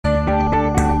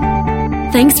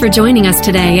Thanks for joining us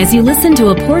today as you listen to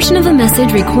a portion of a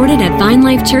message recorded at Vine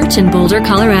Life Church in Boulder,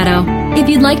 Colorado. If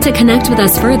you'd like to connect with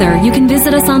us further, you can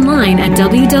visit us online at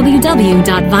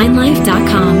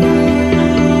www.vinelife.com.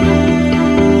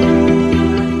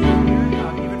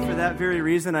 Even for that very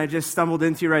reason I just stumbled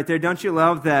into right there, don't you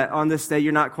love that on this day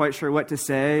you're not quite sure what to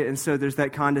say, and so there's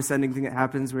that condescending thing that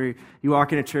happens where you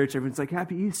walk into church, everyone's like,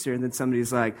 Happy Easter, and then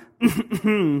somebody's like,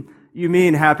 you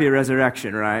mean Happy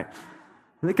Resurrection, right?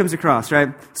 And it comes across,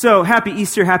 right? So, Happy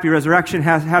Easter, Happy Resurrection,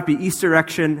 Happy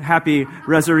Easter-ection, Happy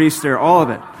Resur-Easter, all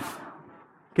of it.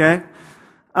 Okay?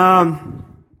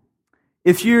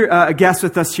 If you're a guest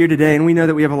with us here today, and we know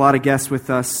that we have a lot of guests with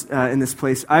us in this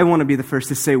place, I want to be the first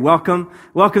to say welcome.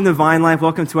 Welcome to Vine Life.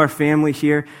 Welcome to our family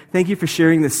here. Thank you for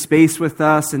sharing this space with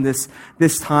us and this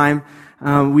time.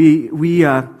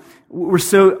 We're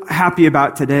so happy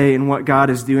about today and what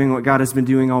God is doing, what God has been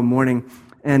doing all morning,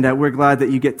 and we're glad that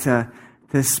you get to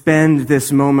spend this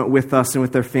moment with us and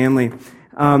with our family.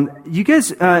 You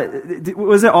guys,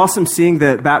 was it awesome seeing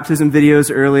the baptism videos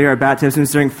earlier, our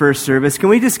baptisms during first service? Can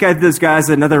we just give those guys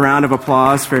another round of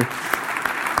applause for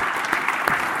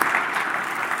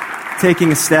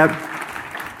taking a step?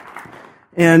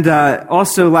 And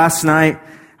also last night,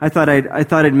 I thought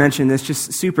I'd mention this,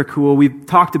 just super cool. We've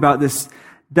talked about this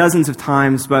dozens of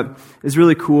times, but it's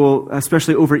really cool,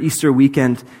 especially over Easter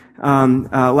weekend.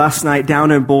 Last night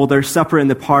down in Boulder, supper in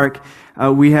the park,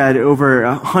 we had over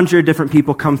 100 different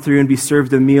people come through and be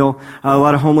served a meal. A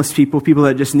lot of homeless people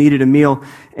that just needed a meal,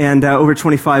 and over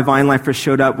 25 Vine Lifers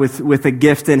showed up with a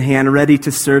gift in hand, ready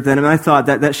to serve them. And I thought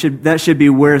that should be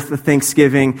worth a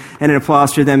Thanksgiving and an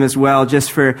applause for them as well,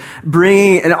 just for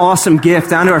bringing an awesome gift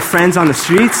down to our friends on the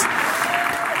streets.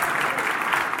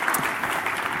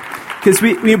 Because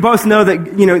we both know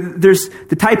that, there's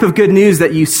the type of good news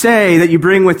that you say, that you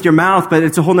bring with your mouth, but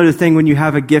it's a whole other thing when you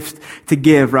have a gift to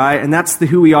give, right? And that's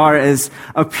who we are as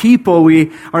a people.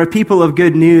 We are a people of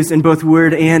good news in both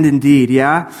word and in deed,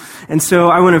 yeah? And so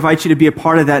I want to invite you to be a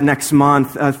part of that next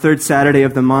month, third Saturday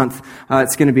of the month.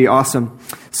 It's going to be awesome.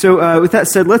 So with that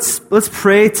said, let's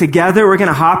pray together. We're going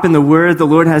to hop in the Word. The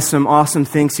Lord has some awesome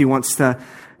things He wants to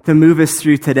move us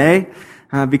through today.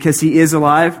 Because He is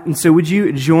alive. And so would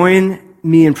you join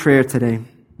me in prayer today?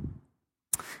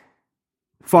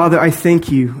 Father, I thank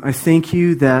you. I thank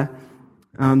you that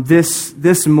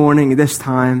this morning, this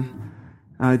time,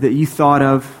 that you thought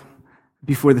of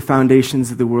before the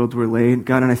foundations of the world were laid.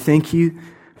 God, and I thank you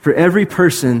for every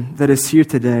person that is here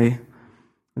today,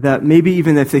 that maybe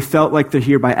even if they felt like they're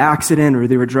here by accident, or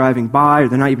they were driving by, or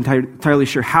they're not even entirely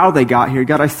sure how they got here.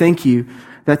 God, I thank you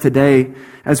that today,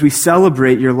 as we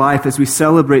celebrate your life, as we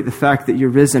celebrate the fact that you're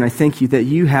risen, I thank you that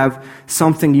you have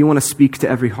something you want to speak to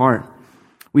every heart.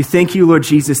 We thank you, Lord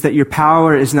Jesus, that your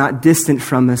power is not distant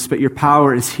from us, but your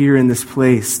power is here in this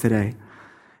place today.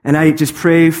 And I just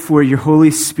pray for your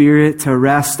Holy Spirit to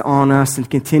rest on us and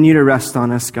continue to rest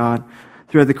on us, God,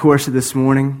 throughout the course of this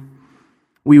morning.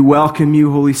 We welcome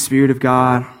you, Holy Spirit of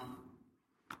God.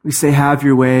 We say, have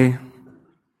your way.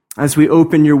 As we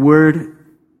open your word,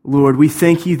 Lord, we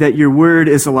thank you that your word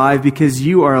is alive because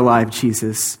you are alive,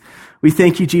 Jesus. We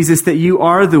thank you, Jesus, that you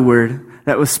are the word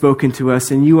that was spoken to us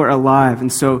and you are alive.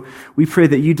 And so we pray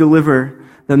that you deliver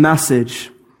the message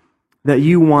that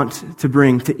you want to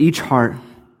bring to each heart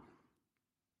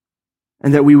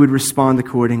and that we would respond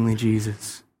accordingly,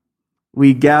 Jesus.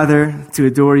 We gather to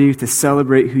adore you, to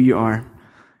celebrate who you are.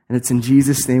 And it's in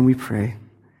Jesus' name we pray.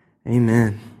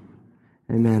 Amen.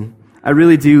 Amen. I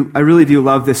really do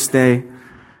love this day.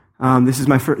 This is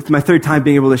my third time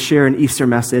being able to share an Easter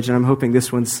message, and I'm hoping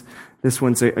this one's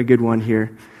a good one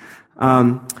here.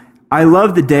 I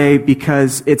love the day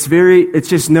because it's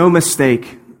just no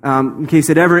mistake. In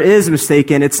case it ever is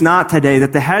mistaken, it's not today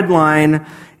that the headline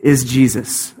is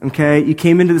Jesus. Okay, you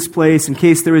came into this place. In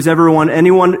case there was ever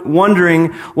anyone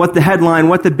wondering what the headline,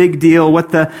 what the big deal, what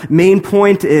the main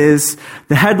point is,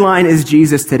 the headline is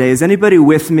Jesus today. Is anybody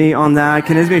with me on that?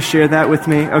 Can anybody share that with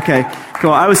me? Okay,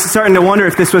 cool. I was starting to wonder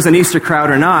if this was an Easter crowd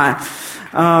or not,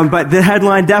 but the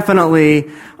headline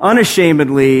definitely,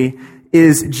 unashamedly,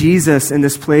 is Jesus in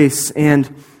this place.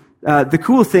 And the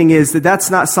cool thing is that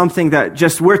that's not something that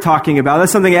just we're talking about.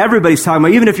 That's something everybody's talking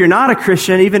about. Even if you're not a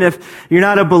Christian, even if you're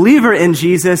not a believer in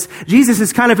Jesus, Jesus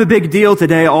is kind of a big deal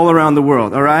today all around the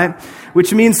world, all right?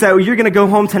 which means that you're going to go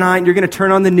home tonight and you're going to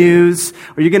turn on the news,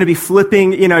 or you're going to be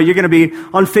flipping, you're going to be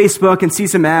on Facebook and see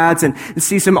some ads and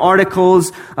see some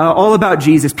articles all about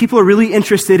Jesus. People are really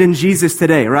interested in Jesus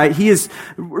today, right? He is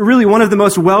really one of the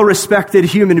most well-respected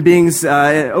human beings,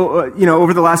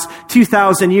 over the last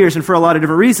 2,000 years, and for a lot of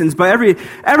different reasons. But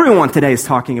everyone today is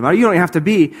talking about it. You don't have to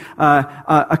be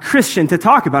a Christian to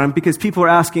talk about him, because people are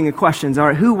asking the questions. All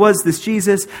right, who was this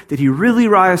Jesus? Did he really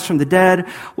rise from the dead?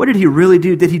 What did he really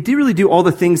do? Did he really do all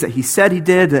the things that he said he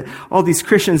did, that all these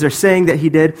Christians are saying that he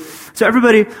did? So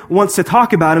everybody wants to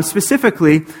talk about him.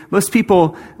 Specifically, most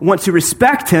people want to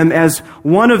respect him as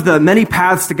one of the many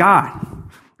paths to God.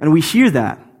 And we hear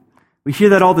that. We hear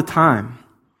that all the time.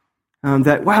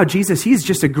 That, wow, Jesus, he's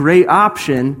just a great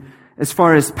option as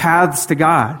far as paths to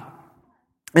God.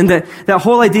 And that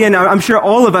whole idea, and I'm sure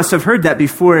all of us have heard that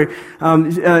before,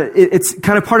 it's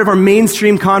kind of part of our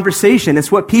mainstream conversation. It's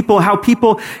how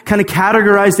people kind of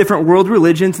categorize different world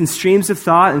religions and streams of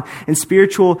thought and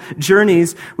spiritual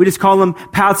journeys. We just call them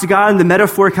paths to God, and the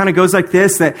metaphor kind of goes like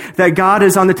this, that God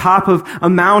is on the top of a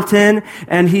mountain,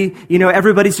 and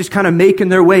everybody's just kind of making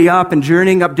their way up and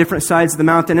journeying up different sides of the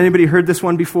mountain. Anybody heard this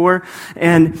one before?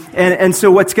 And so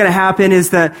what's going to happen is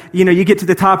that, you get to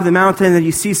the top of the mountain and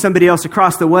you see somebody else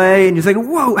across the way, and you're like,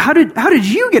 whoa, how did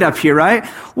you get up here, right?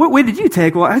 What way did you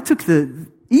take? Well, I took the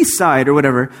east side or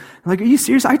whatever. I'm like, are you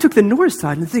serious? I took the north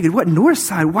side. And I'm thinking, what north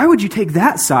side? Why would you take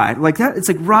that side? Like that, it's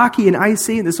like rocky and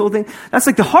icy and this whole thing. That's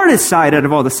like the hardest side out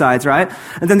of all the sides, right?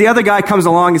 And then the other guy comes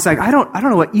along and is like, I don't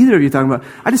know what either of you are talking about.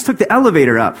 I just took the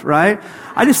elevator up, right?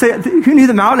 I just say, who knew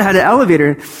the mountain had an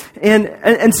elevator?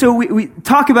 And so we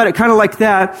talk about it kind of like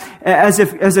that, as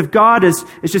if God is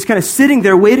just kind of sitting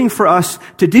there waiting for us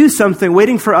to do something,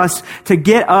 waiting for us to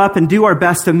get up and do our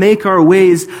best to make our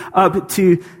ways up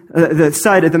to the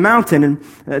side of the mountain.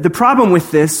 And the problem with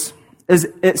this is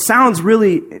it sounds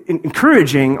really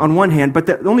encouraging on one hand, but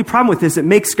the only problem with this, it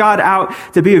makes God out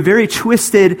to be a very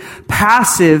twisted,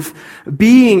 passive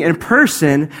being and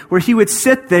person, where he would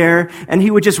sit there and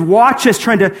he would just watch us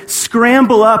trying to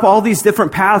scramble up all these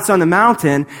different paths on the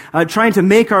mountain, trying to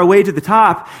make our way to the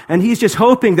top. And he's just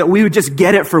hoping that we would just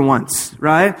get it for once,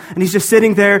 right? And he's just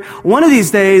sitting there. One of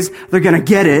these days, they're going to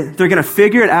get it. They're going to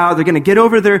figure it out. They're going to get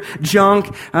over their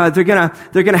junk. They're going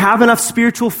to have enough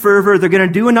spiritual fervor. They're going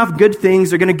to do enough good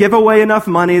things. They're going to give away enough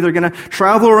money. They're going to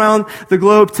travel around the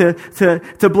globe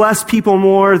to bless people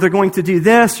more. They're going to do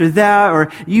this or that,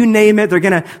 or you name it. They're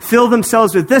going to fill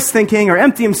themselves with this thinking or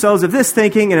empty themselves of this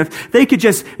thinking. And if they could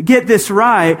just get this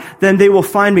right, then they will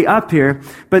find me up here.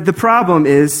 But the problem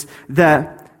is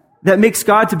that makes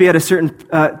God to be at a certain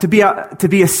to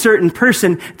be a certain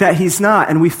person that he's not.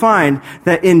 And we find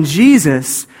that in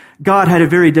Jesus, God had a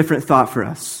very different thought for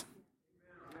us.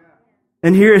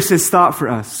 And here is his thought for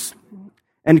us.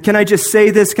 And can I just say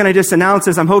this? Can I just announce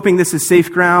this? I'm hoping this is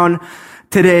safe ground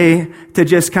today to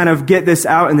just kind of get this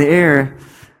out in the air.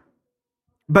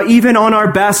 But even on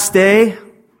our best day,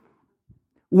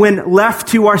 when left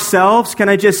to ourselves, can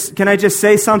I just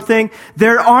say something?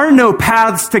 There are no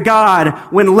paths to God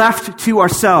when left to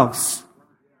ourselves.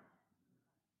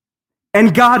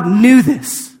 And God knew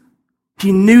this.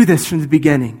 He knew this from the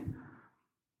beginning.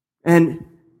 And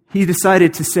he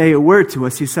decided to say a word to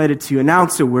us. He decided to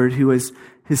announce a word, who was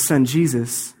his son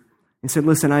Jesus. He said,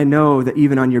 listen, I know that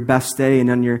even on your best day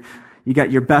and you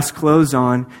got your best clothes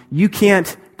on, you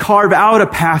can't carve out a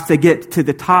path to get to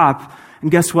the top.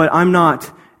 And guess what? I'm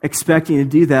not expecting you to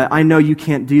do that. I know you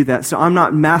can't do that. So I'm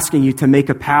not asking you to make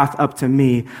a path up to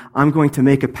me. I'm going to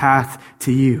make a path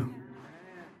to you.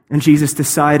 And Jesus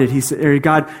decided,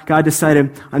 God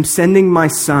decided, I'm sending my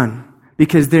son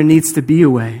because there needs to be a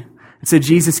way. And so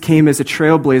Jesus came as a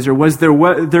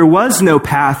trailblazer. There was no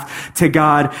path to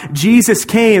God. Jesus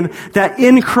came that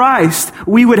in Christ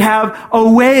we would have a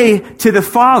way to the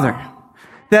Father.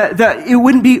 That it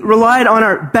wouldn't be relied on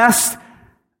our best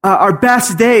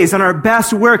days, on our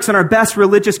best works, on our best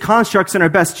religious constructs, and our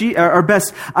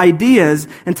best ideas.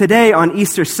 And today on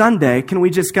Easter Sunday, can we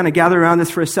just kind of gather around this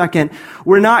for a second?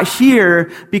 We're not here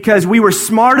because we were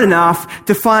smart enough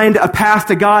to find a path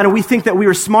to God, and we think that we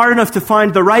were smart enough to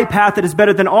find the right path that is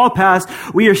better than all paths.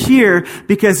 We are here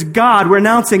because we're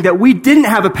announcing that we didn't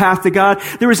have a path to God.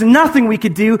 There was nothing we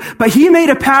could do, but he made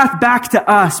a path back to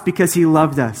us because he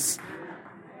loved us.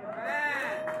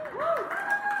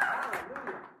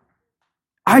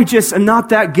 I just am not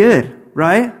that good,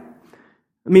 right?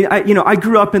 I mean, I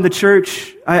grew up in the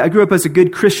church. I grew up as a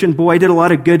good Christian boy. I did a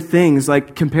lot of good things,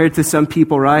 like compared to some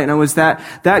people, right? And I was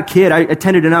that kid. I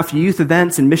attended enough youth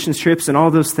events and missions trips and all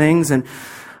those things.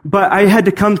 But I had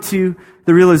to come to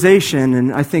the realization,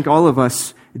 and I think all of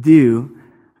us do,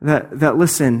 that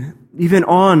listen, even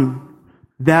on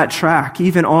that track,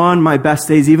 even on my best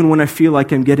days, even when I feel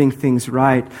like I'm getting things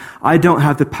right. I don't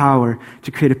have the power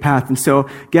to create a path. And so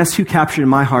guess who captured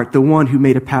my heart? The one who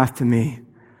made a path to me.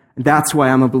 And that's why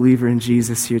I'm a believer in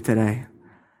Jesus here today.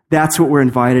 That's what we're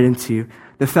invited into.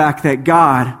 The fact that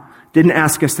God didn't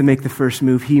ask us to make the first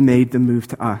move. He made the move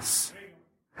to us.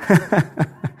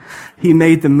 He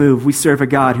made the move. We serve a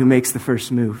God who makes the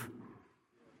first move.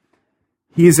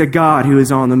 He is a God who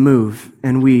is on the move.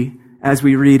 And as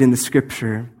we read in the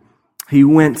scripture, he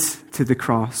went to the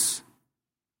cross.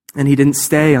 And he didn't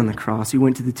stay on the cross. He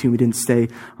went to the tomb. He didn't stay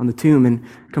on the tomb. And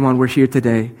come on, we're here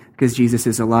today because Jesus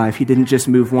is alive. He didn't just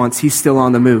move once. He's still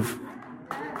on the move.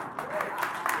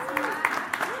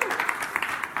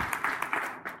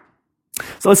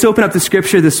 So let's open up the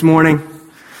scripture this morning.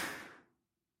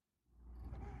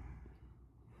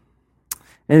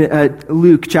 In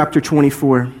Luke chapter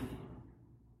 24.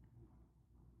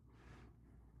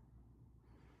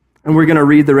 And we're going to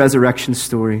read the resurrection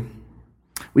story.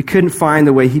 We couldn't find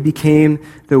the way. He became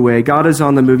the way. God is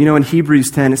on the move. You know, in Hebrews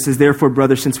 10, it says, "Therefore,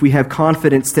 brothers, since we have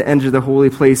confidence to enter the holy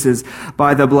places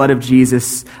by the blood of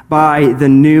Jesus, by the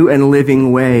new and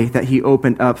living way that he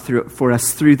opened up for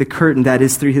us through the curtain, that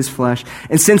is, through his flesh.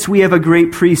 And since we have a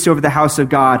great priest over the house of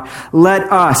God, let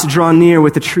us draw near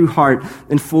with a true heart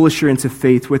and full assurance of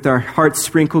faith, with our hearts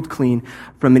sprinkled clean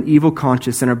from an evil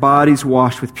conscience and our bodies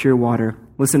washed with pure water."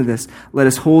 Listen to this. "Let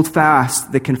us hold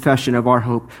fast the confession of our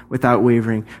hope without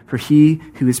wavering, for he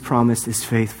who is promised is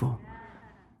faithful."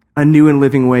 A new and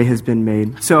living way has been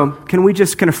made. So can we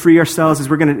just kind of free ourselves as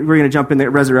we're going to jump in the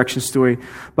resurrection story?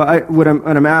 But what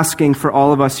I'm asking for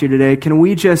all of us here today, can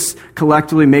we just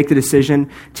collectively make the decision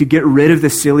to get rid of the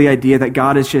silly idea that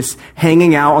God is just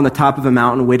hanging out on the top of a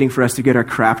mountain waiting for us to get our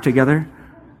crap together?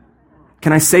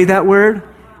 Can I say that word?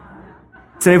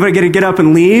 Is anybody going to get up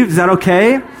and leave? Is that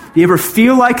okay? Do you ever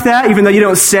feel like that, even though you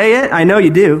don't say it? I know you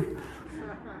do.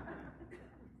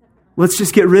 Let's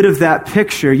just get rid of that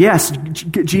picture. Yes,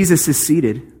 Jesus is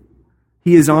seated.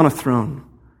 He is on a throne.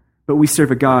 But we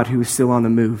serve a God who is still on the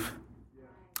move.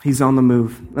 He's on the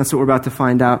move. That's what we're about to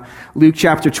find out. Luke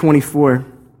chapter 24,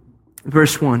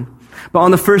 verse 1. "But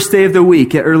on the first day of the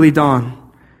week, at early dawn,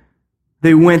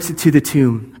 they went to the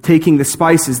tomb, taking the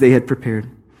spices they had prepared.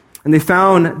 And they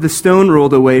found the stone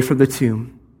rolled away from the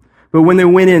tomb. But when they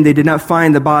went in, they did not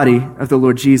find the body of the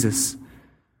Lord Jesus.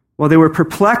 While they were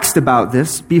perplexed about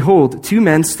this, behold, two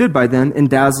men stood by them in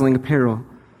dazzling apparel.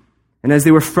 And as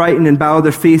they were frightened and bowed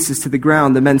their faces to the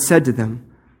ground, the men said to them,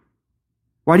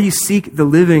 'Why do you seek the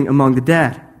living among the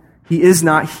dead? He is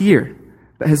not here,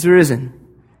 but has risen.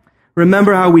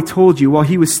 Remember how we told you while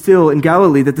he was still in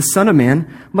Galilee that the Son of Man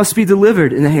must be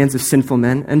delivered in the hands of sinful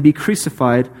men and be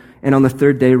crucified, and on the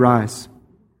third day rise.'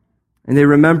 And they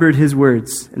remembered his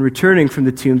words, and returning from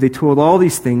the tomb, they told all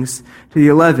these things to the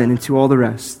 11 and to all the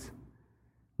rest.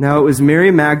 Now it was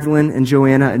Mary Magdalene and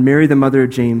Joanna and Mary the mother of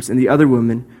James and the other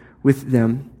women with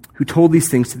them who told these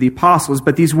things to the apostles.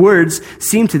 But these words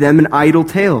seemed to them an idle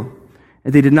tale,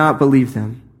 and they did not believe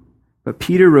them. But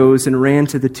Peter rose and ran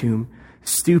to the tomb,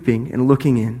 stooping and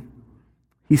looking in.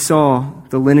 He saw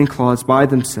the linen cloths by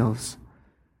themselves,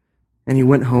 and he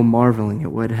went home marveling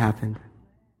at what had happened."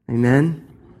 Amen?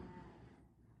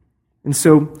 And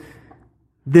so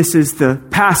this is the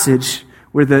passage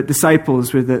where the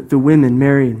disciples, where the women,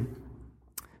 Mary,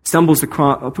 stumbles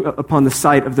upon the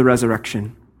sight of the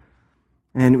resurrection.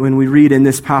 And when we read in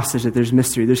this passage that there's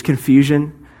mystery, there's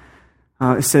confusion.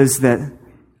 It says that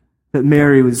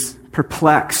Mary was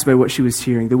perplexed by what she was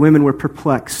hearing. The women were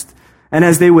perplexed. And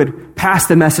as they would pass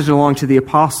the message along to the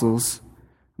apostles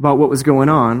about what was going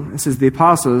on, it says the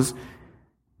apostles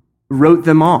wrote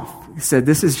them off. He said,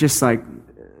 this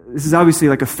is obviously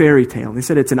like a fairy tale. They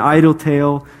said it's an idle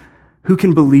tale. Who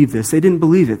can believe this? They didn't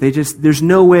believe it. There's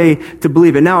no way to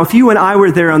believe it. Now, if you and I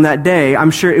were there on that day, I'm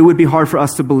sure it would be hard for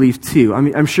us to believe too. I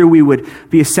mean, I'm sure we would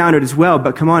be astounded as well,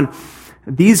 but come on.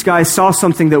 These guys saw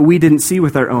something that we didn't see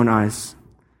with our own eyes.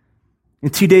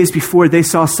 And 2 days before, they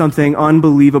saw something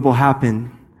unbelievable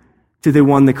happen to the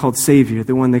one they called Savior,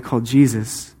 the one they called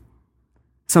Jesus.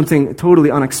 Something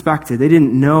totally unexpected. They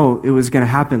didn't know it was going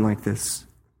to happen like this.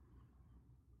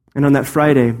 And on that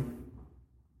Friday,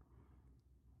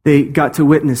 they got to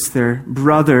witness their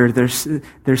brother, their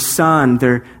son,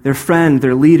 their friend,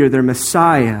 their leader, their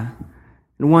Messiah,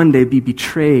 and one day be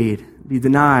betrayed, be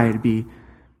denied, be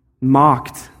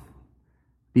mocked,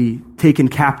 be taken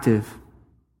captive.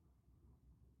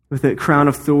 With a crown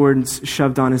of thorns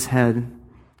shoved on his head,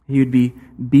 he would be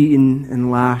beaten and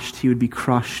lashed. He would be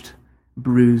crushed,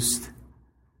 bruised,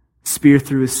 spear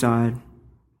through his side.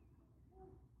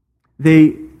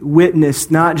 They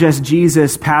witnessed not just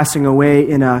Jesus passing away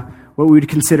in what we would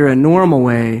consider a normal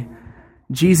way,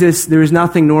 Jesus, there was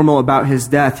nothing normal about his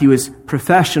death. He was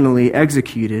professionally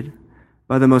executed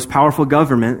by the most powerful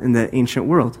government in the ancient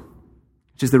world,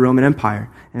 which is the Roman Empire.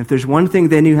 And if there's one thing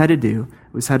they knew how to do,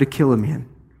 it was how to kill a man.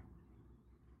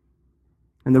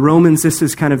 And the Romans, this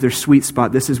is kind of their sweet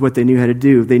spot. This is what they knew how to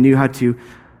do. They knew how to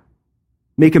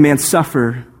make a man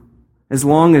suffer as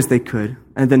long as they could,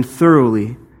 and then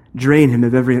thoroughly drain him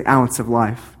of every ounce of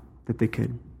life that they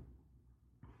could.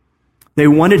 They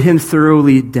wanted him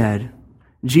thoroughly dead.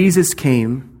 Jesus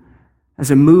came as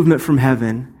a movement from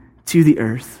heaven to the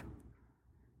earth,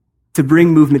 to bring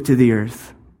movement to the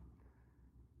earth.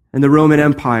 And the Roman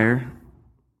Empire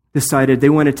decided they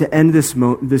wanted to end this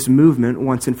movement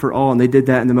once and for all, and they did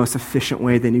that in the most efficient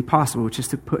way they knew possible, which is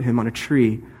to put him on a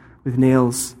tree with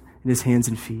nails in his hands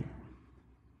and feet.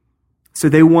 So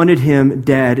they wanted him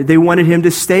dead. They wanted him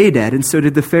to stay dead, and so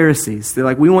did the Pharisees. They're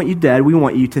like, we want you dead. We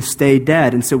want you to stay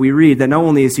dead. And so we read that not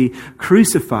only is he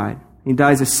crucified, he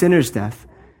dies a sinner's death,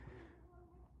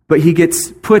 but he gets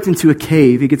put into a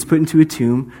cave. He gets put into a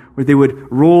tomb where they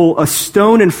would roll a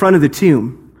stone in front of the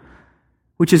tomb,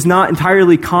 which is not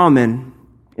entirely common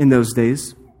in those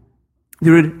days.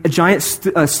 They would a giant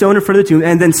stone in front of the tomb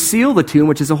and then seal the tomb,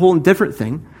 which is a whole different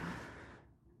thing.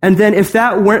 And then if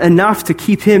that weren't enough to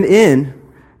keep him in,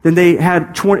 then they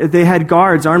had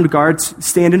guards, armed guards,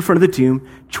 stand in front of the tomb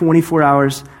 24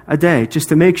 hours a day just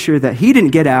to make sure that he didn't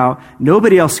get out,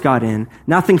 nobody else got in,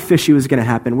 nothing fishy was going to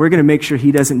happen. We're going to make sure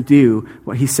he doesn't do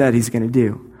what he said he's going to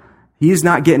do. He's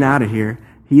not getting out of here.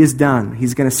 He is done.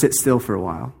 He's going to sit still for a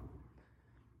while.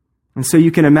 And so you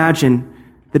can imagine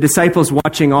the disciples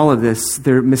watching all of this,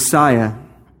 their Messiah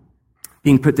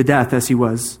being put to death as he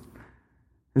was.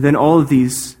 And then all of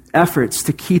these efforts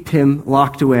to keep him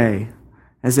locked away,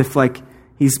 as if like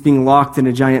he's being locked in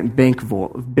a giant bank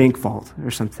vault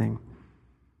or something.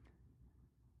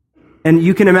 And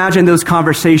you can imagine those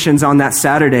conversations on that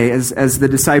Saturday as the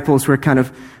disciples were kind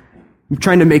of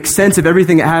trying to make sense of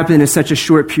everything that happened in such a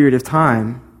short period of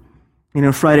time. You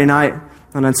know, Friday night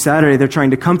and on Saturday, they're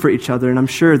trying to comfort each other, and I'm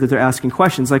sure that they're asking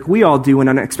questions like we all do when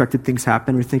unexpected things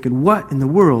happen. We're thinking, what in the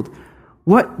world?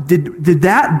 What did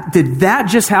that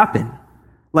just happen?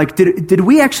 Like, did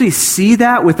we actually see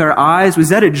that with our eyes? Was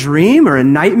that a dream or a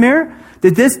nightmare?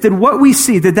 Did what we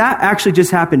see, did that actually just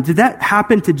happen? Did that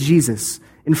happen to Jesus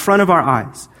in front of our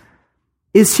eyes?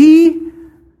 Is he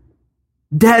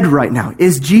dead right now?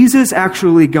 Is Jesus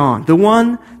actually gone? The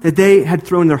one that they had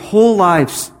thrown their whole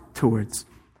lives towards.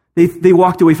 They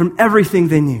walked away from everything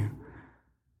they knew.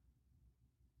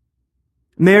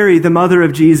 Mary, the mother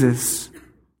of Jesus,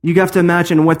 you have to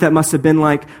imagine what that must have been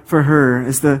like for her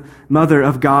as the mother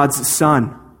of God's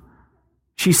Son.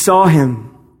 She saw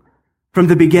him from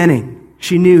the beginning.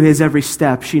 She knew his every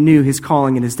step. She knew his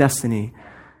calling and his destiny.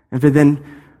 And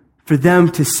for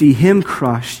them to see him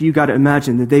crushed, you got to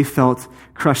imagine that they felt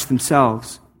crushed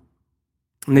themselves.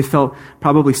 And they felt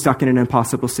probably stuck in an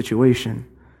impossible situation.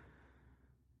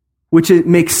 Which it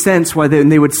makes sense why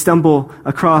they would stumble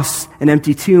across an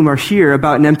empty tomb or hear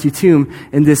about an empty tomb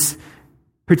in this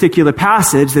particular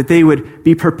passage, that they would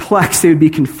be perplexed, they would be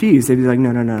confused. They'd be like,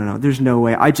 no, there's no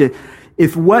way.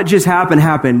 If what just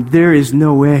happened, there is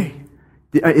no way.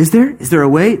 Is there a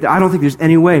way? I don't think there's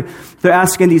any way. They're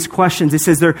asking these questions. It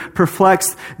says they're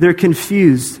perplexed, they're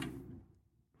confused.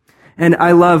 And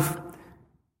I love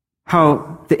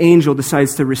how the angel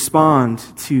decides to respond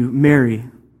to Mary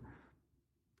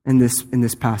in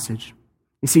this passage.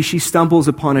 You see, she stumbles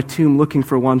upon a tomb looking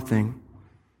for one thing.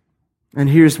 And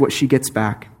here's what she gets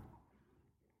back.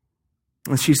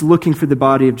 As she's looking for the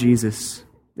body of Jesus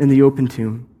in the open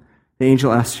tomb, the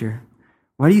angel asks her,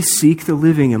 "Why do you seek the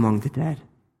living among the dead?"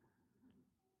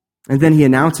 And then he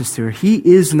announces to her, "He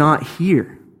is not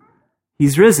here.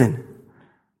 He's risen."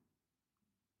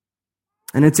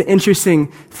 And it's an interesting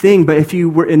thing, but if you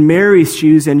were in Mary's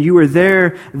shoes and you were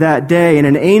there that day and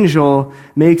an angel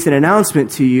makes an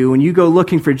announcement to you and you go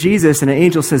looking for Jesus and an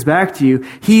angel says back to you,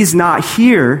 "He's not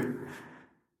here,"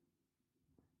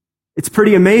 it's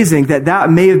pretty amazing that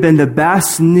may have been the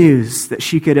best news that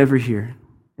she could ever hear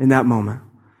in that moment.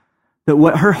 That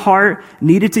what her heart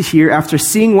needed to hear after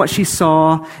seeing what she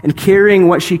saw and carrying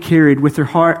what she carried with her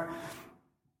heart,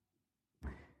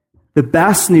 the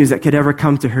best news that could ever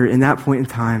come to her in that point in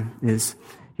time is,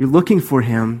 you're looking for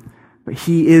him, but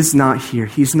he is not here.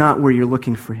 He's not where you're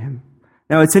looking for him.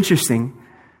 Now, it's interesting.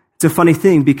 It's a funny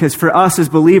thing because for us as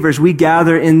believers, we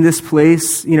gather in this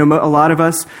place, a lot of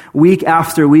us, week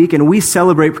after week, and we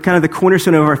celebrate kind of the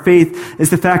cornerstone of our faith is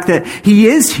the fact that he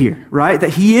is here, right? That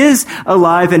he is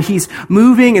alive and he's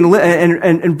moving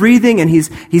and breathing and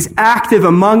he's active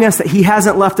among us, that he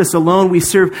hasn't left us alone. We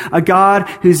serve a God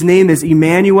whose name is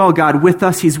Emmanuel, God with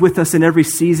us. He's with us in every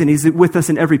season. He's with us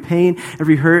in every pain,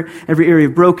 every hurt, every area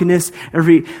of brokenness,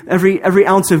 every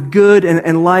ounce of good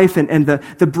and life and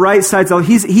the bright sides.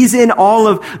 He's in all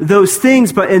of those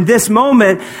things, but in this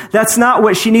moment, that's not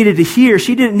what she needed to hear.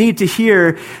 She didn't need to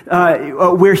hear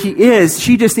where he is.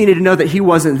 She just needed to know that he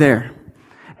wasn't there.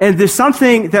 And there's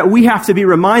something that we have to be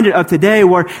reminded of today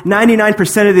where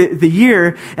 99% of the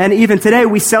year, and even today,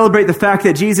 we celebrate the fact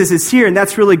that Jesus is here, and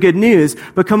that's really good news.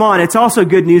 But come on, it's also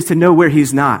good news to know where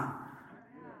he's not.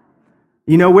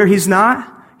 You know where he's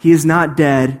not? He is not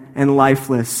dead and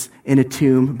lifeless in a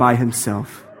tomb by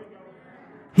himself.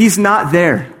 He's not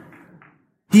there.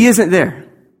 He isn't there.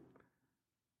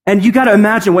 And you got to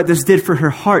imagine what this did for her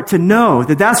heart to know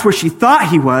that that's where she thought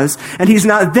he was and he's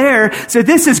not there. So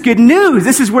this is good news.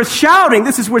 This is worth shouting.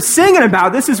 This is worth singing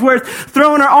about. This is worth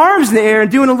throwing our arms in the air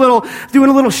and doing a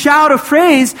little shout of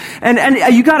praise. And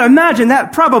you got to imagine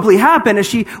that probably happened as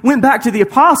she went back to the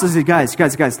apostles and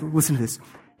said, guys, listen to this.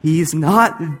 He's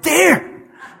not there.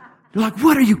 They're like,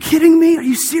 what, are you kidding me? Are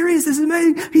you serious? This is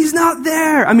amazing. He's not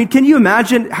there. I mean, can you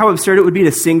imagine how absurd it would be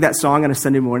to sing that song on a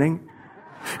Sunday morning?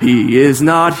 He is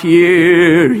not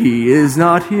here. He is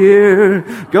not here.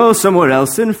 Go somewhere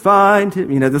else and find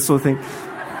him. This whole thing.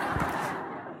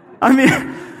 I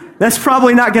mean, that's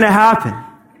probably not going to happen.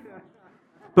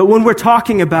 But when we're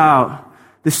talking about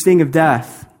the sting of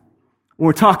death, when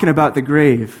we're talking about the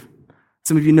grave,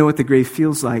 some of you know what the grave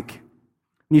feels like.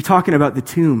 When you're talking about the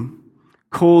tomb,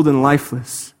 cold and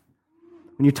lifeless.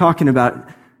 When you're talking about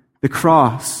the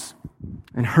cross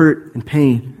and hurt and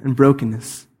pain and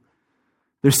brokenness,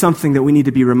 there's something that we need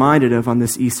to be reminded of on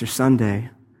this Easter Sunday,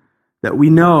 that we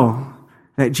know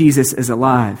that Jesus is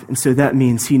alive, and so that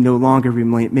means he no longer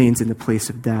remains in the place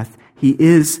of death. He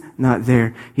is not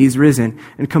there. He's risen.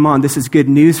 And come on, this is good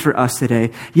news for us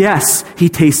today. Yes, he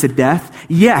tasted death.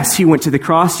 Yes, he went to the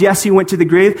cross. Yes, he went to the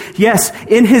grave. Yes,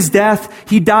 in his death,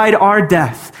 he died our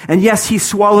death. And yes, he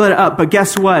swallowed it up. But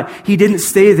guess what? He didn't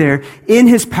stay there. In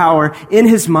his power, in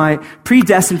his might,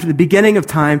 predestined from the beginning of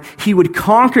time, he would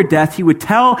conquer death. He would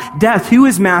tell death who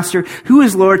is master, who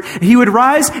is Lord. He would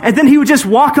rise, and then he would just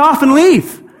walk off and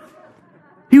leave.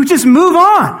 He would just move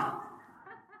on.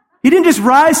 He didn't just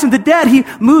rise from the dead. He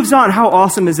moves on. How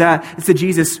awesome is that? It's the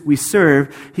Jesus we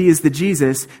serve. He is the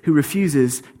Jesus who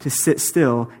refuses to sit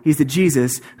still. He's the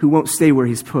Jesus who won't stay where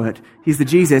he's put. He's the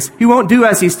Jesus who won't do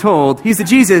as he's told. He's the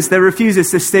Jesus that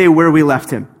refuses to stay where we left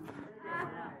him.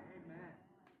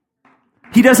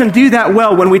 He doesn't do that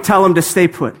well when we tell him to stay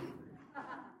put.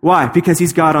 Why? Because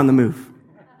he's God on the move.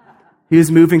 He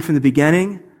was moving from the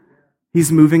beginning.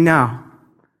 He's moving now.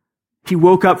 He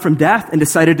woke up from death and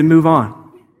decided to move on.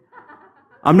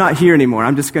 I'm not here anymore.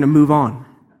 I'm just going to move on.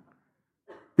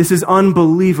 This is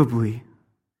unbelievably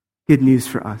good news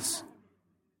for us.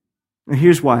 And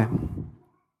here's why.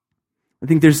 I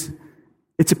think it's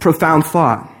a profound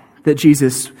thought that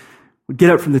Jesus would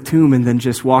get up from the tomb and then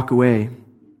just walk away.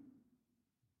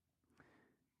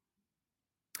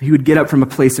 He would get up from a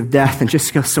place of death and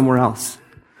just go somewhere else.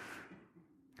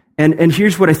 And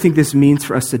here's what I think this means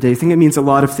for us today. I think it means a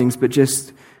lot of things, but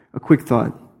just a quick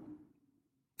thought.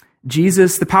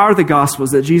 Jesus, the power of the gospel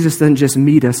is that Jesus doesn't just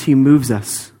meet us, he moves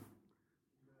us.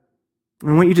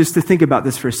 I want you just to think about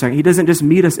this for a second. He doesn't just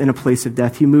meet us in a place of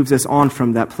death, he moves us on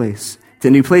from that place to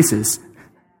new places.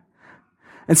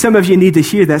 And some of you need to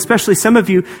hear that, especially some of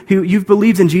you who you've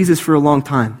believed in Jesus for a long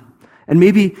time. And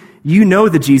maybe you know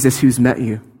the Jesus who's met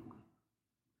you.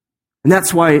 And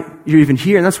that's why you're even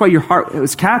here. And that's why your heart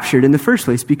was captured in the first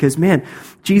place. Because, man,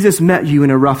 Jesus met you in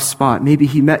a rough spot. Maybe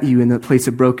he met you in a place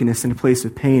of brokenness, in a place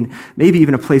of pain. Maybe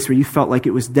even a place where you felt like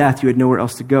it was death. You had nowhere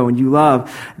else to go. And you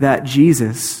love that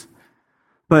Jesus.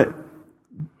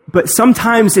 But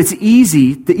sometimes it's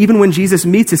easy, that even when Jesus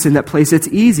meets us in that place, it's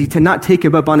easy to not take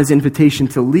him up on his invitation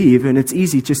to leave, and it's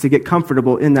easy just to get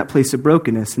comfortable in that place of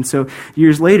brokenness. And so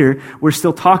years later, we're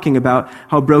still talking about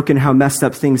how broken, how messed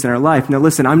up things in our life. Now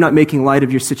listen, I'm not making light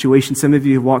of your situation. Some of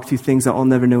you have walked through things that I'll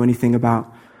never know anything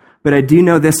about. But I do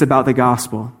know this about the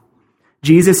gospel.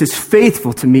 Jesus is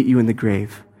faithful to meet you in the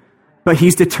grave, but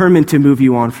he's determined to move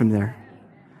you on from there.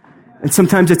 And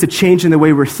sometimes it's a change in the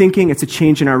way we're thinking. It's a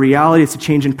change in our reality. It's a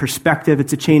change in perspective.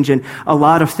 It's a change in a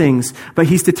lot of things. But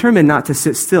he's determined not to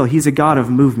sit still. He's a God of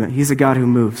movement. He's a God who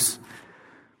moves.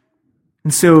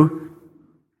 And so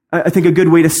I think a good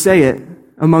way to say it,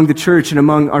 among the church and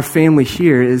among our family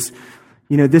here is,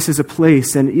 this is a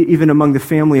place, and even among the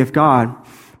family of God,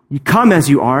 you come as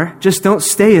you are, just don't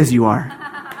stay as you are.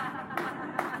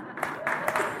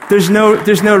 There's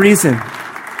no reason.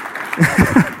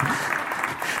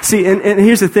 See, and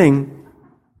here's the thing.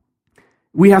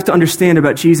 We have to understand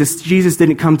about Jesus. Jesus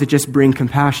didn't come to just bring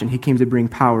compassion. He came to bring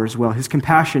power as well. His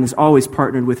compassion is always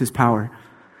partnered with his power.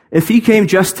 If he came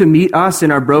just to meet us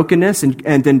in our brokenness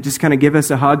and then just kind of give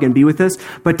us a hug and be with us,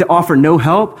 but to offer no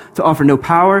help, to offer no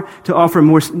power, to offer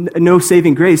no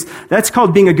saving grace, that's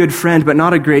called being a good friend, but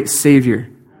not a great savior.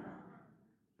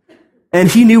 And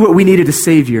he knew what we needed, a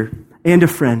savior and a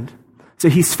friend. So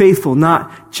he's faithful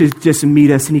not to just meet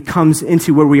us, and he comes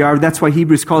into where we are. That's why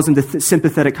Hebrews calls him the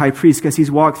sympathetic high priest, because he's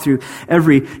walked through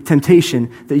every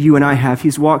temptation that you and I have.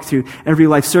 He's walked through every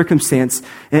life circumstance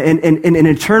in an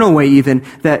eternal way even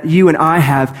that you and I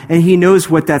have, and he knows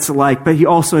what that's like, but he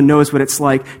also knows what it's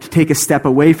like to take a step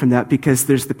away from that, because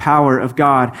there's the power of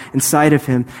God inside of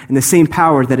him, and the same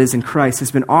power that is in Christ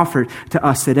has been offered to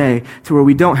us today, to where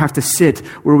we don't have to sit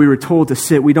where we were told to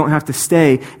sit. We don't have to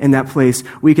stay in that place.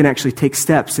 We can actually take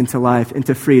steps into life,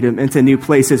 into freedom, into new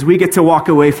places. We get to walk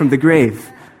away from the grave.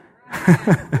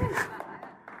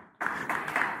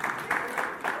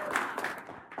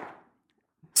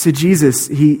 So Jesus,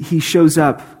 he shows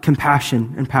up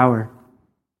compassion and power.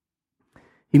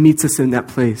 He meets us in that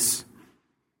place.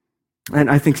 And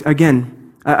I think,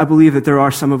 again, I believe that there are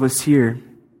some of us here.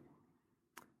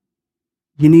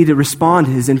 You need to respond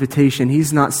to his invitation.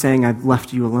 He's not saying, I've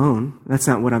left you alone. That's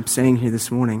not what I'm saying here this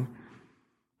morning.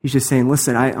 He's just saying,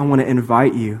 listen, I want to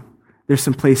invite you. There's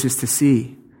some places to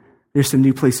see. There's some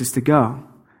new places to go.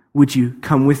 Would you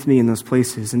come with me in those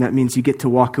places? And that means you get to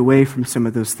walk away from some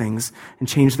of those things and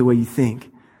change the way you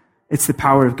think. It's the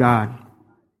power of God.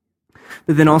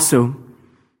 But then also,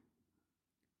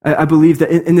 I believe that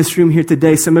in this room here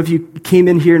today, some of you came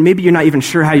in here and maybe you're not even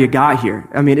sure how you got here.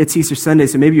 I mean, it's Easter Sunday,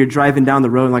 so maybe you're driving down the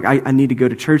road and like, I need to go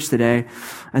to church today.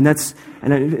 And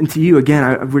to you,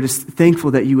 again, we're just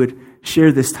thankful that you would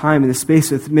share this time in this space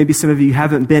with maybe some of you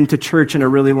haven't been to church in a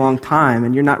really long time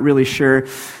and you're not really sure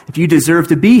if you deserve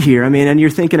to be here. I mean, and you're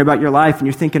thinking about your life and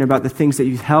you're thinking about the things that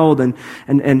you've held and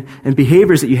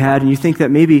behaviors that you had, and you think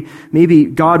that maybe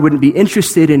God wouldn't be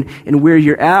interested in where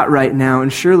you're at right now.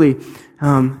 And surely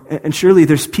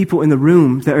there's people in the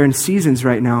room that are in seasons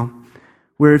right now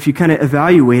where if you kind of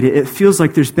evaluate it, it feels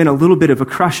like there's been a little bit of a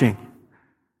crushing.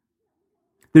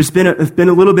 There's been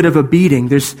a little bit of a beating.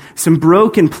 There's some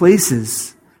broken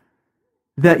places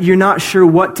that you're not sure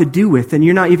what to do with, and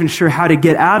you're not even sure how to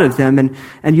get out of them,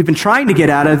 and you've been trying to get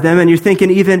out of them, and you're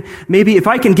thinking even, maybe if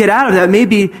I can get out of that,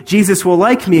 maybe Jesus will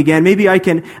like me again. Maybe I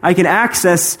can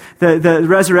access the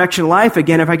resurrection life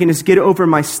again if I can just get over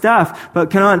my stuff. But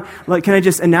can I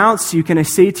just announce to you, can I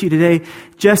say to you today,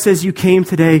 just as you came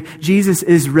today, Jesus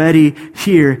is ready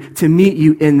here to meet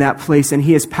you in that place, and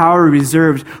he has power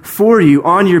reserved for you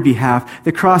on your behalf.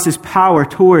 The cross is power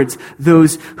towards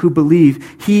those who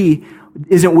believe. He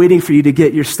isn't waiting for you to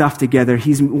get your stuff together.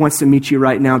 He wants to meet you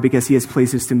right now because he has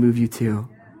places to move you to.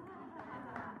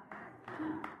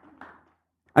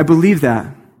 I believe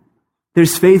that.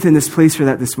 There's faith in this place for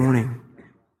that this morning.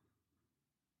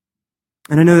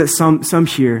 And I know that some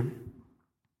here,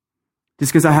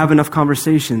 just because I have enough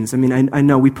conversations, I mean, I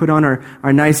know we put on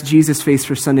our nice Jesus face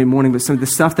for Sunday morning, but some of the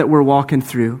stuff that we're walking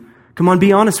through, come on,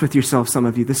 be honest with yourself, some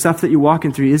of you. The stuff that you're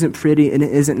walking through isn't pretty and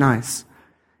it isn't nice.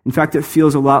 In fact, it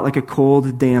feels a lot like a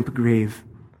cold, damp grave.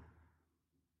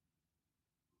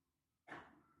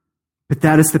 But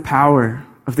that is the power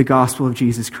of the gospel of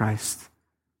Jesus Christ.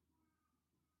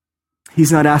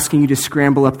 He's not asking you to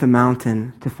scramble up the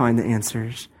mountain to find the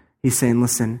answers. He's saying,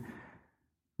 listen,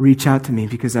 reach out to me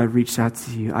because I've reached out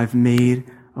to you. I've made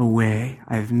a way.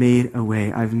 I've made a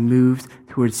way. I've moved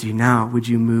towards you. Now, would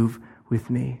you move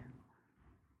with me?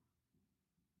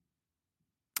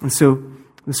 And so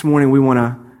this morning we want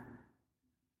to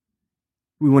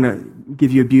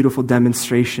give you a beautiful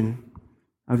demonstration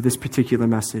of this particular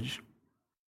message.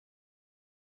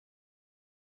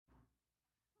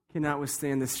 Cannot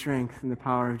withstand the strength and the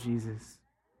power of Jesus.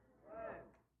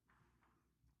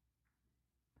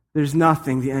 There's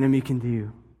nothing the enemy can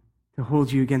do to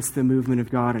hold you against the movement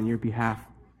of God on your behalf.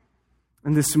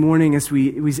 And this morning, as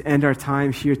we end our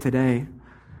time here today,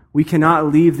 we cannot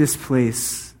leave this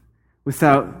place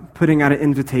without putting out an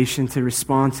invitation to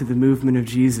respond to the movement of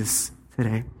Jesus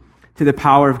today, to the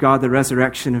power of God, the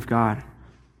resurrection of God.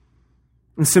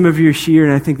 And some of you are here,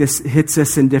 and I think this hits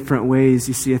us in different ways.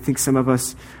 You see, I think some of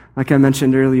us, like I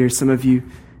mentioned earlier, some of you,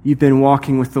 you've been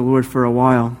walking with the Lord for a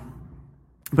while,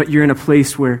 but you're in a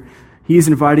place where He's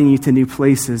inviting you to new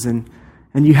places, and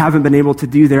and you haven't been able to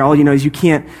do there. All you know is you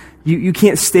can't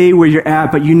stay where you're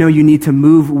at, but you know you need to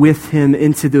move with him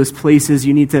into those places.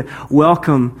 You need to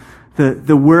welcome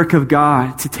the work of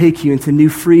God to take you into new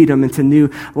freedom, into new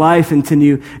life, into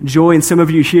new joy. And some of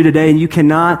you are here today, and you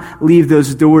cannot leave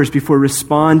those doors before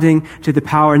responding to the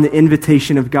power and the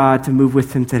invitation of God to move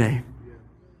with him today.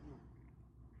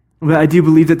 But I do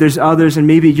believe that there's others, and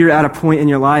maybe you're at a point in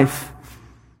your life.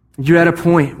 You're at a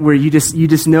point where you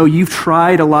just know you've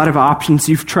tried a lot of options.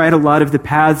 You've tried a lot of the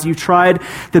paths. You've tried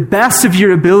the best of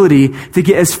your ability to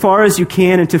get as far as you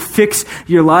can and to fix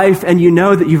your life. And you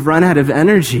know that you've run out of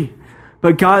energy.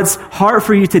 But God's heart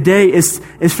for you today is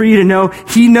for you to know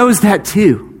he knows that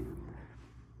too.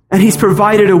 And he's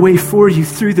provided a way for you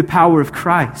through the power of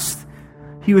Christ.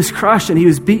 He was crushed and he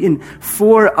was beaten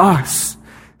for us,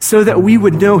 so that we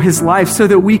would know his life, so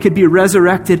that we could be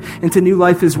resurrected into new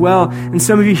life as well. And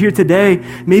some of you here today,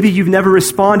 maybe you've never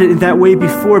responded in that way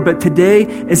before, but today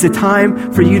is the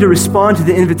time for you to respond to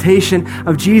the invitation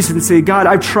of Jesus and say, God,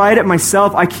 I've tried it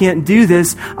myself. I can't do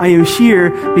this. I am here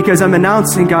because I'm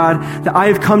announcing, God, that I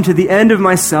have come to the end of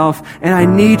myself and I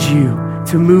need you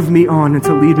to move me on and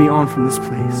to lead me on from this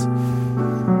place.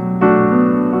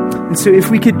 And so if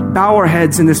we could bow our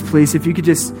heads in this place, if you could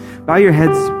just bow your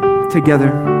heads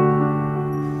together.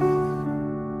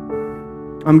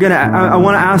 I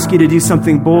want to ask you to do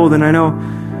something bold, and I know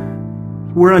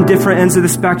we're on different ends of the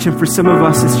spectrum. For some of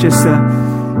us, it's just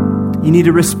you need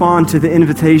to respond to the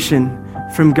invitation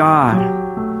from God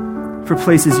for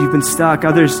places you've been stuck.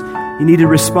 Others, you need to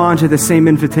respond to the same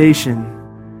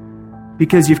invitation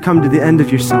because you've come to the end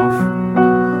of yourself.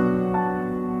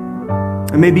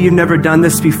 And maybe you've never done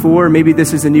this before. Maybe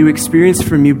this is a new experience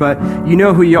from you, but you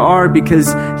know who you are because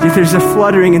there's a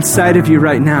fluttering inside of you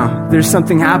right now. There's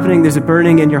something happening. There's a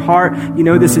burning in your heart. You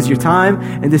know this is your time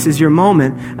and this is your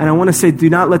moment. And I want to say, do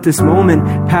not let this moment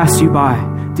pass you by.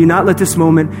 Do not let this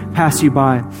moment pass you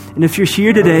by. And if you're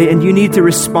here today and you need to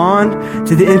respond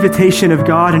to the invitation of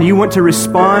God and you want to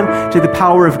respond to the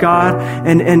power of God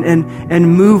and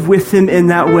move with him in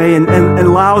that way and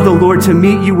allow the Lord to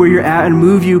meet you where you're at and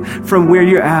move you from where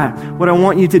you're at, what I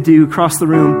want you to do across the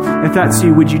room, if that's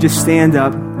you, would you just stand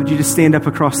up? Would you just stand up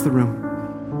across the room?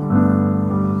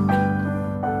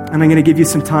 And I'm going to give you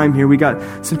some time here. We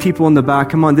got some people in the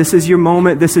back. Come on, this is your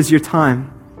moment. This is your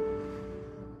time.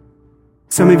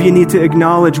 Some of you need to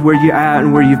acknowledge where you're at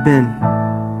and where you've been.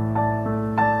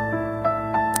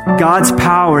 God's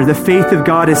power, the faith of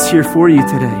God is here for you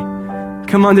today.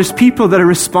 Come on, there's people that are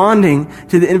responding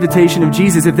to the invitation of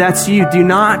Jesus. If that's you, do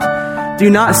not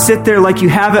sit there like you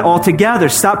have it all together.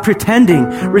 Stop pretending.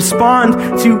 Respond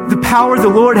to the power the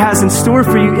Lord has in store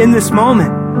for you in this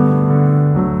moment.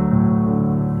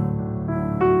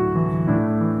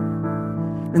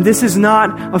 And this is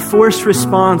not a forced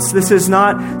response. This is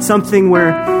not something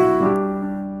where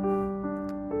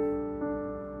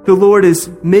the Lord is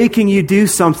making you do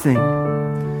something.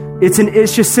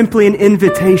 It's just simply an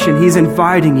invitation. He's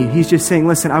inviting you. He's just saying,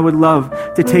 listen, I would love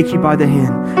to take you by the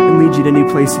hand and lead you to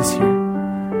new places here.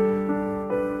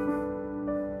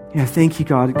 Yeah, thank you,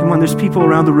 God. Come on, there's people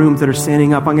around the room that are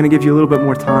standing up. I'm going to give you a little bit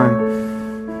more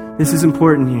time. This is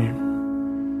important here.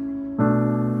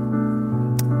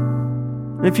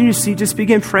 And if you're in your seat, just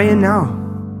begin praying now.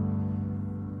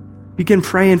 Begin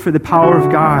praying for the power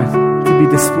of God to be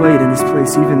displayed in this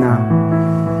place even now.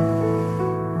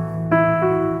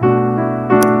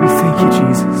 We thank you,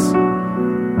 Jesus.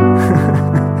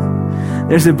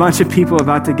 There's a bunch of people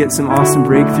about to get some awesome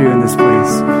breakthrough in this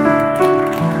place.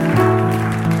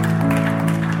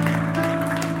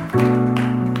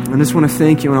 I just want to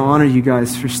thank you and honor you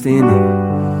guys for standing.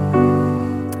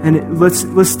 And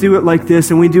let's do it like this,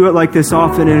 and we do it like this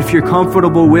often. And if you're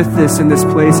comfortable with this in this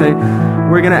place,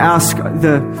 we're going to ask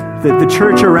the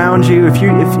church around you, if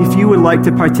you would like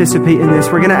to participate in this,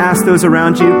 we're going to ask those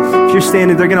around you. If you're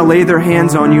standing, they're going to lay their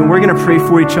hands on you, and we're going to pray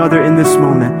for each other in this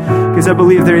moment, because I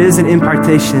believe there is an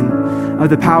impartation of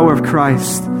the power of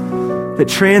Christ that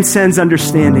transcends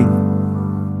understanding.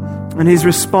 And he's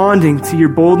responding to your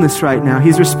boldness right now.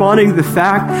 He's responding to the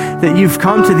fact that you've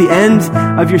come to the end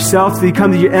of yourself, that you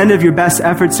come to the end of your best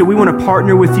efforts. So we want to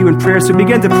partner with you in prayer. So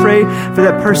begin to pray for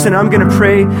that person. I'm going to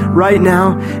pray right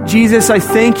now. Jesus, I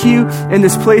thank you in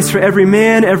this place for every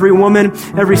man, every woman,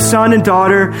 every son and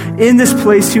daughter in this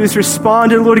place who has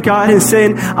responded, Lord God, and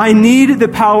saying, I need the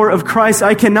power of Christ.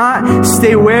 I cannot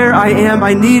stay where I am.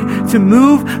 I need to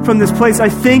move from this place. I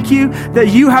thank you that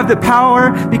you have the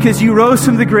power because you rose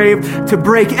from the grave to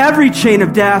break every chain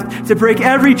of death, to break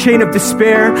every chain of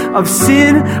despair, of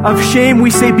sin, of shame.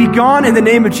 We say, be gone in the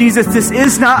name of Jesus. This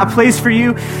is not a place for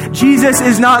you. Jesus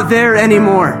is not there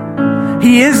anymore.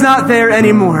 He is not there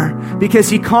anymore because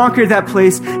he conquered that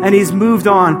place and he's moved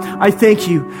on. I thank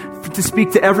you to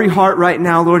speak to every heart right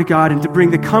now, Lord God, and to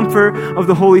bring the comfort of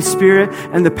the Holy Spirit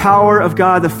and the power of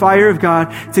God, the fire of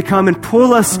God, to come and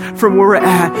pull us from where we're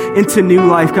at into new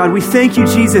life. God, we thank you,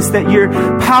 Jesus, that you're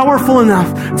powerful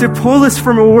enough to pull us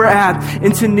from where we're at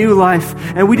into new life.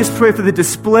 And we just pray for the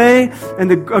display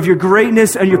of your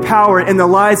greatness and your power in the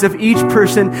lives of each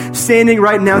person standing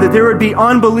right now, that there would be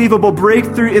unbelievable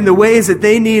breakthrough in the ways that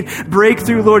they need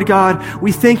breakthrough, Lord God.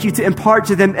 We thank you to impart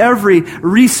to them every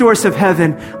resource of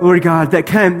heaven, Lord God, that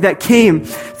came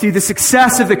through the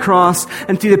success of the cross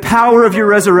and through the power of your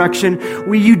resurrection.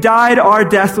 You died our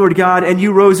death, Lord God, and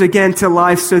you rose again to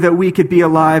life so that we could be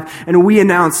alive. And we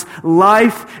announce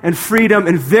life and freedom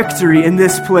and victory in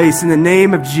this place in the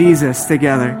name of Jesus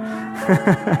together.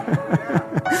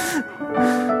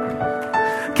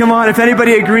 Come on, if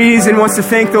anybody agrees and wants to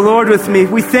thank the Lord with me,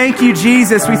 we thank you,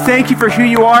 Jesus. We thank you for who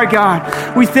you are,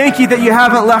 God. We thank you that you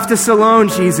haven't left us alone,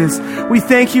 Jesus. We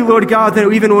thank you, Lord God,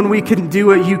 that even when we couldn't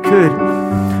do it, you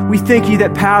could. We thank you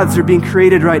that paths are being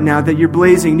created right now, that you're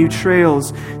blazing new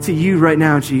trails to you right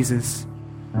now, Jesus.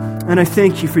 And I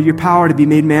thank you for your power to be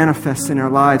made manifest in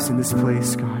our lives in this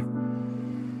place, God.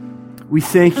 We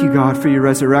thank you, God, for your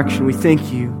resurrection. We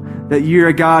thank you that you're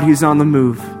a God who's on the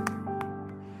move.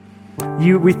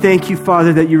 We thank you,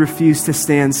 Father, that you refuse to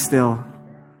stand still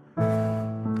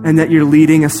and that you're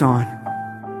leading us on.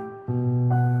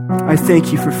 I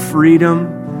thank you for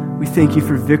freedom. We thank you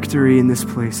for victory in this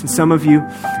place. And some of you,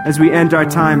 as we end our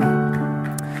time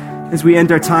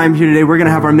here today, we're going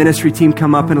to have our ministry team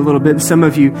come up in a little bit. And some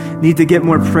of you need to get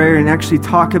more prayer and actually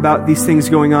talk about these things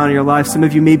going on in your life. Some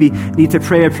of you maybe need to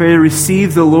pray a prayer to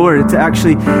receive the Lord, to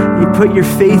actually you put your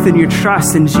faith and your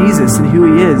trust in Jesus and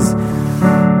who he is.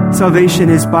 Salvation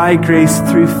is by grace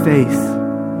through faith.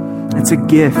 It's a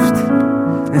gift.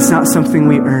 It's not something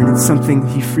we earn. It's something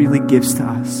he freely gives to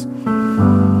us.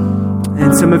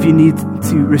 And some of you need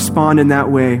to respond in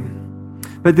that way.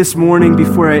 But this morning,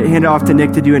 before I hand it off to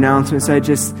Nick to do announcements, I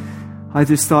just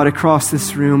thought across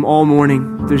this room all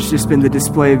morning, there's just been the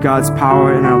display of God's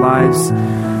power in our lives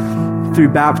through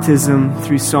baptism,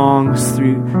 through songs,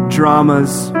 through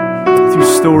dramas, through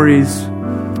stories.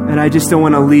 And I just don't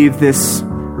want to leave this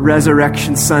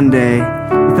Resurrection Sunday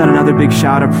without another big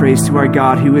shout of praise to our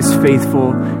God who is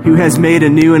faithful, who has made a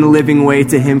new and living way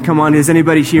to him. Come on, does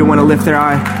anybody here want to lift their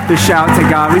shout to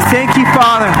God? We thank you,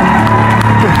 Father.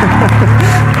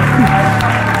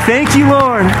 Thank you,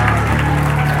 Lord.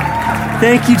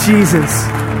 Thank you,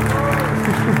 Jesus.